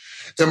told me.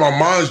 And my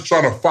mind's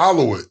trying to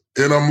follow it.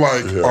 And I'm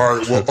like, all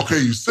right, well, okay,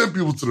 you send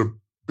people to the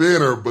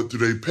banner, but do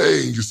they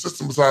pay? And you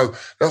systematize.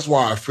 That's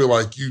why I feel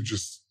like you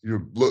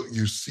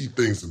see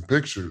things in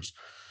pictures.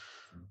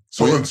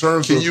 So in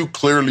terms can you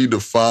clearly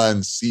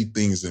define see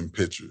things in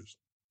pictures?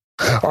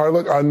 All right,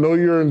 look, I know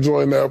you're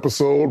enjoying the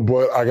episode,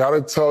 but I got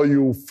to tell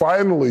you,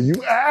 finally,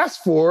 you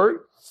asked for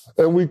it,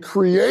 and we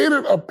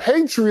created a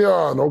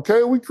Patreon,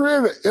 okay? We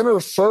created an inner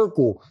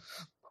circle.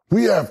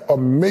 We have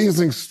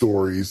amazing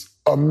stories,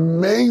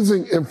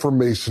 amazing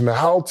information,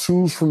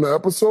 how-tos from the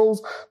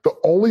episodes. The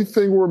only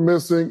thing we're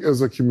missing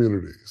is a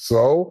community.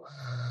 So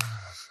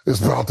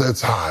it's about that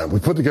time. We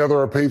put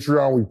together a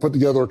Patreon. We put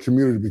together a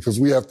community because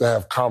we have to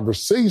have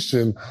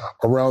conversation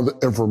around the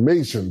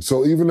information.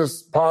 So even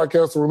this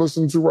podcast that we're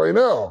listening to right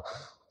now,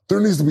 there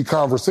needs to be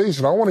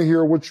conversation. I want to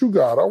hear what you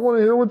got. I want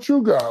to hear what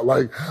you got.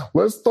 Like,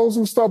 let's throw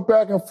some stuff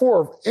back and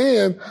forth.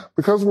 And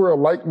because we're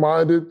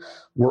like-minded,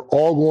 we're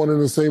all going in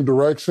the same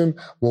direction.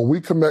 When we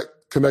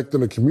connect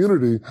in a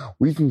community,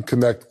 we can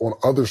connect on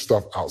other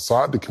stuff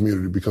outside the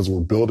community because we're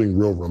building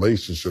real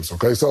relationships.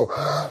 Okay. So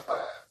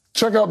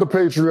check out the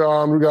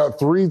Patreon. We got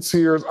 3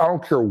 tiers. I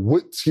don't care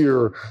what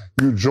tier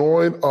you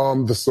join.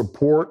 The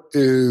support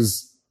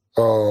is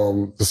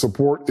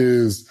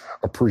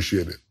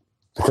appreciated.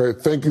 Okay.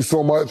 Thank you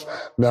so much.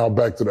 Now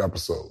back to the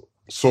episode.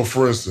 So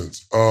for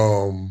instance,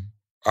 I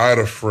had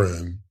a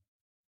friend.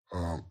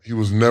 He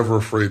was never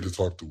afraid to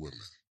talk to women.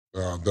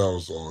 That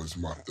was always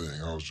my thing.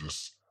 I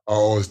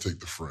always take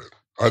the friend.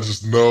 I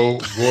just know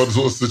going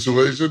into a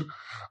situation,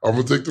 I'm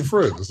going to take the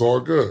friend. It's all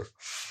good.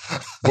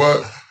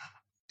 But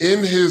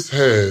in his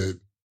head,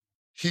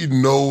 he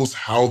knows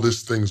how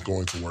this thing's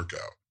going to work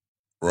out.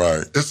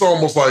 Right. It's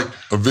almost like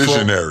a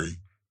visionary.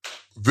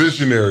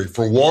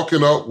 From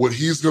walking up, what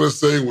he's going to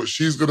say, what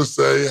she's going to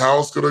say, how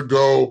it's going to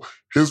go,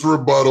 his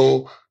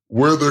rebuttal,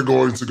 where they're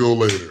going to go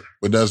later.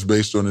 But that's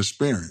based on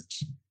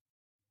experience.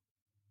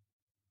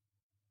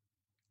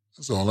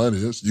 That's all that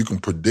is. You can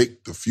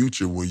predict the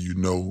future when you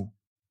know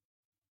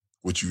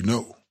what you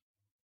know.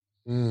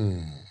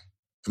 And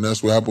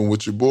that's what happened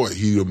with your boy.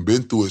 He done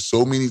been through it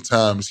so many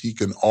times, he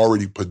can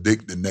already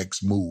predict the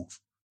next move.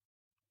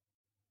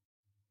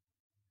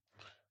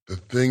 The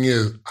thing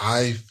is,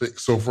 I think,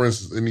 so for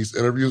instance, in these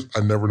interviews,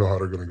 I never know how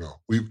they're going to go.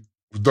 We've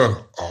done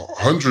over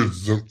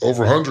hundreds of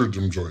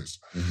them joints.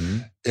 Mm-hmm.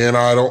 And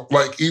I don't,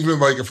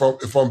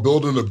 if I'm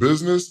building a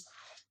business,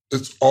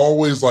 it's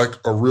always like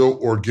a real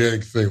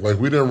organic thing. Like,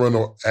 we didn't run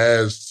no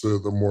ads to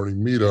the morning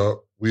meetup.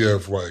 We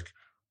have like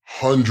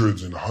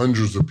hundreds and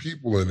hundreds of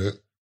people in it.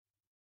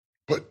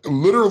 But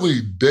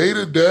literally day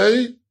to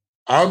day,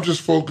 I'm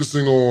just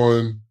focusing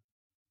on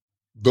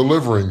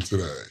delivering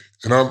today.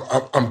 And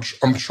I'm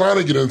trying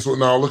to get into it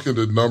now. I look at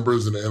the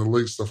numbers and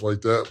analytics, stuff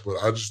like that, but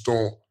I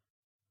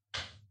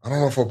don't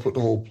know if I put the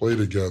whole play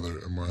together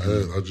in my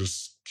head. I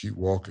just keep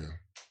walking.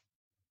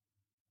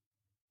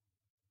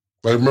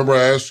 Like, remember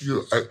I asked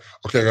you, I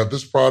got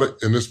this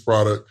product and this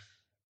product,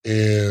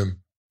 and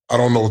I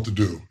don't know what to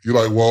do.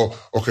 You're like, well,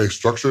 okay,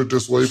 structure it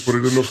this way, put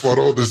it in the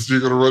funnel. You're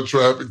going to run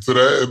traffic to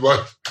that.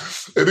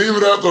 And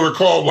even after the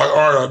call, I'm like, all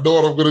right, I know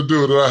what I'm going to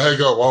do. And then I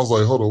hang up. I was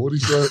like, hold on, what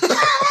did he say?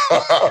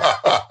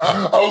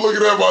 I was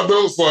looking at my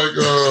notes like,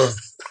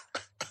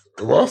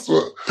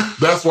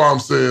 that's why I'm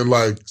saying,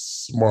 like,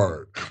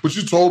 smart. But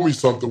you told me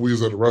something. We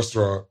was at a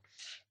restaurant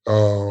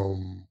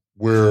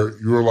where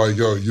you were like,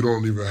 yo, you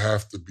don't even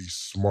have to be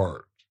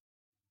smart.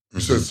 You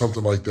said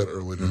something like that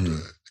earlier today.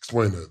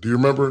 Explain that. Do you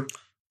remember?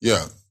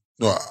 Yeah.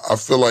 No, I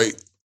feel like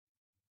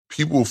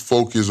people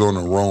focus on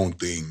the wrong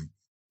thing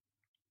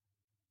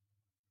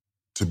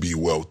to be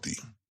wealthy.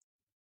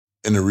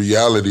 And the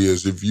reality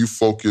is, if you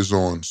focus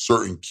on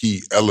certain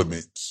key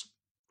elements,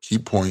 key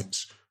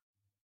points,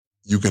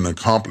 you can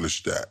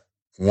accomplish that.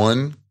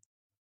 One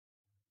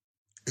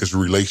is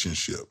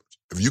relationships.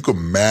 If you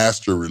can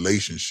master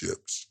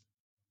relationships,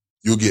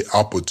 you'll get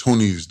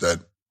opportunities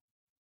that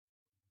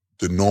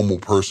the normal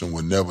person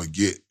would never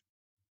get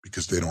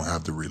because they don't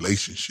have the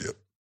relationship.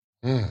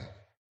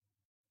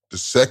 The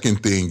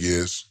second thing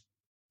is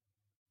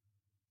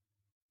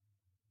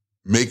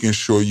making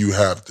sure you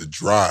have the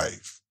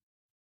drive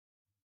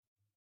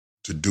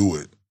to do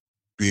it,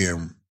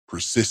 being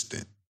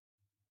persistent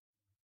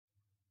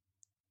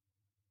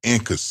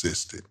and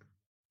consistent.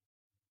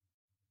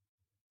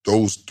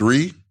 Those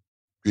 3,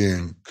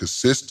 being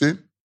consistent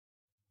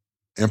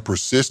and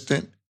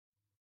persistent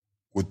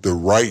with the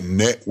right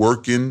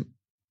networking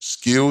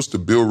skills to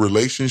build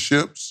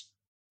relationships,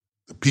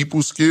 the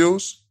people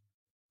skills,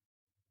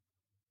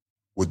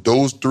 with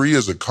those three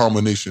as a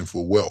combination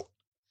for wealth.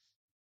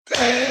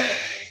 Dang,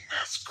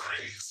 that's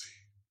crazy.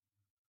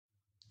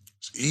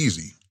 It's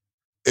easy.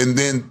 And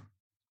then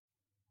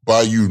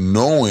by you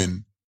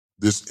knowing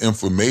this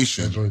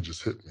information, That joint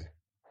just hit me.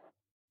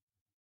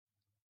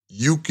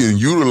 you can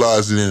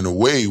utilize it in a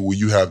way where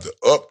you have the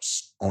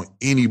ups on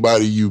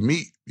anybody you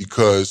meet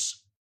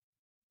because,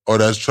 or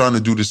that's trying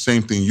to do the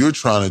same thing you're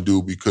trying to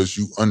do because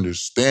you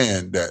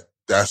understand that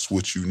that's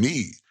what you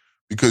need.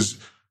 Because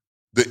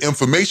the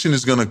information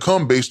is going to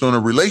come based on a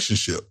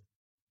relationship.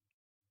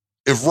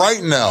 If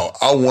right now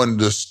I wanted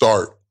to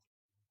start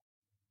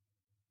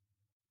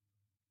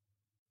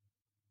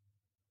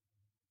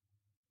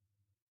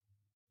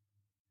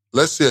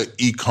let's say an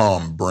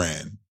e-com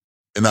brand,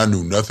 and I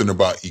knew nothing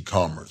about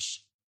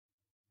e-commerce,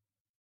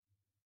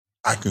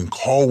 I can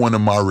call one of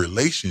my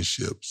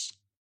relationships,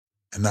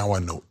 and now I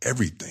know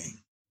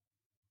everything.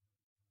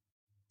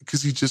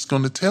 Because he's just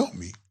going to tell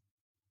me.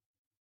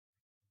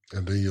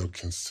 And then you'll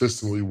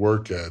consistently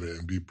work at it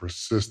and be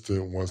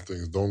persistent once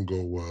things don't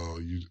go well.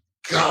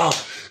 God,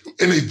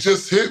 and it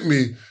just hit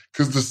me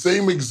because the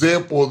same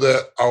example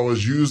that I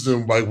was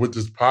using like with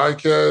this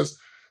podcast,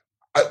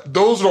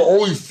 those are the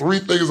only three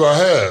things I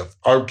have.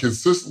 I'm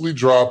consistently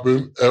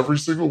dropping every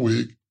single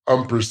week.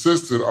 I'm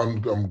persistent.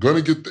 I'm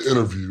gonna get the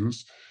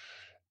interviews,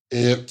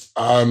 and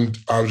I'm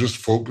just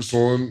focused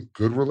on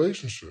good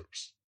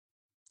relationships.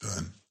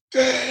 Done.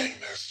 Dang,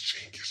 that's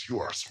genius. You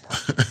are smart.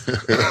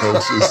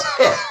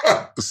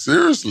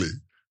 Seriously.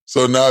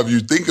 So now if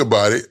you think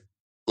about it,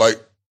 like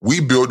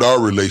we built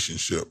our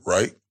relationship,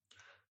 right?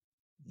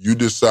 You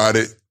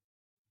decided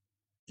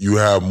you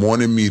have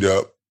morning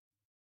meetup.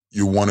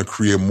 You want to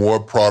create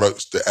more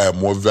products to add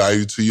more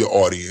value to your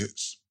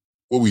audience.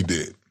 What we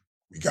did,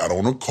 we got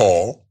on a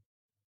call,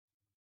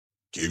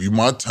 gave you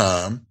my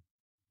time,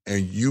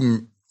 and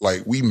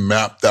we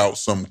mapped out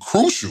something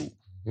crucial.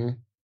 Mm-hmm.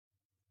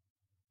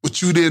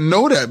 But you didn't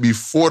know that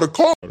before the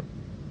call.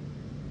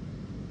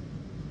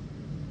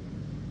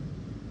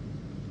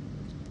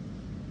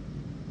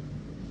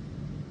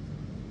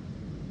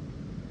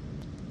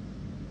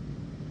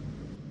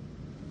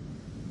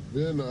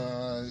 Then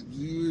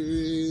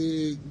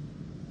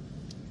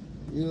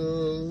you know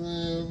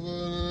what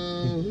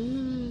I'm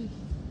saying?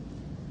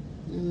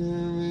 You know what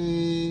I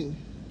mean?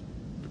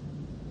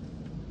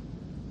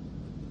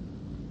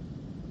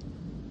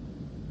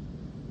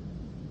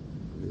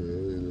 Yeah,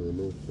 ain't doing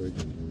no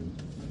faking, man.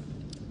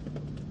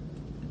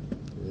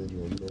 Ain't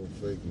doing no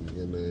faking,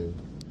 you know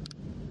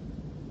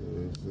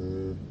what I'm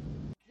saying?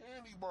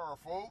 Candy bar,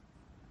 folks.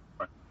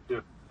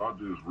 I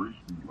just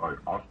recently, I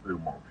stay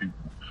with my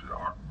people. Shit, I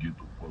can get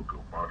the fuck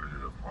up out of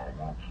here if I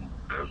want to.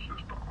 That's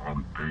just the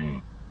only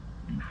thing,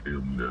 you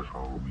feel me, that's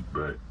holding me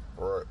back.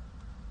 Right.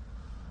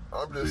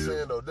 I'm just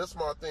saying, though, this is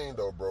my thing,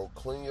 though, bro.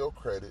 Clean your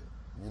credit.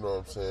 You know what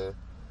I'm saying?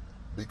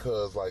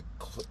 Because, like,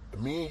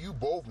 me and you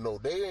both know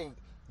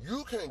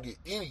you can't get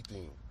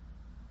anything.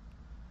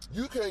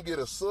 You can't get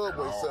a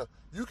Subway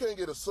You can't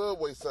get a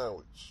Subway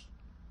sandwich.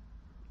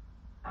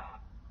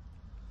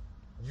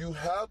 You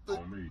have to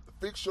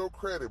fix your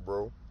credit,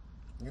 bro.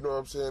 You know what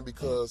I'm saying?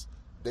 Because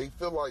they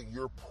feel like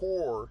you're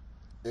poor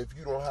if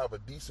you don't have a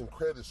decent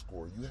credit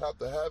score. You have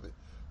to have it.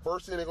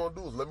 First thing they're going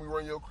to do is let me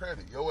run your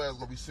credit. Your ass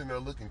going to be sitting there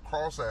looking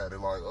cross-eyed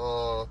like,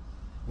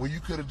 when you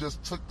could have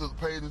just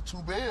paid the 2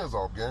 bands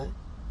off, gang.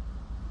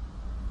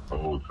 The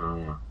whole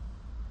time.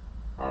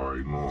 All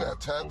right, no. You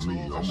got tattoos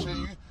and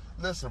shit.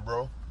 Listen,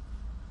 bro.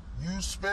 You spend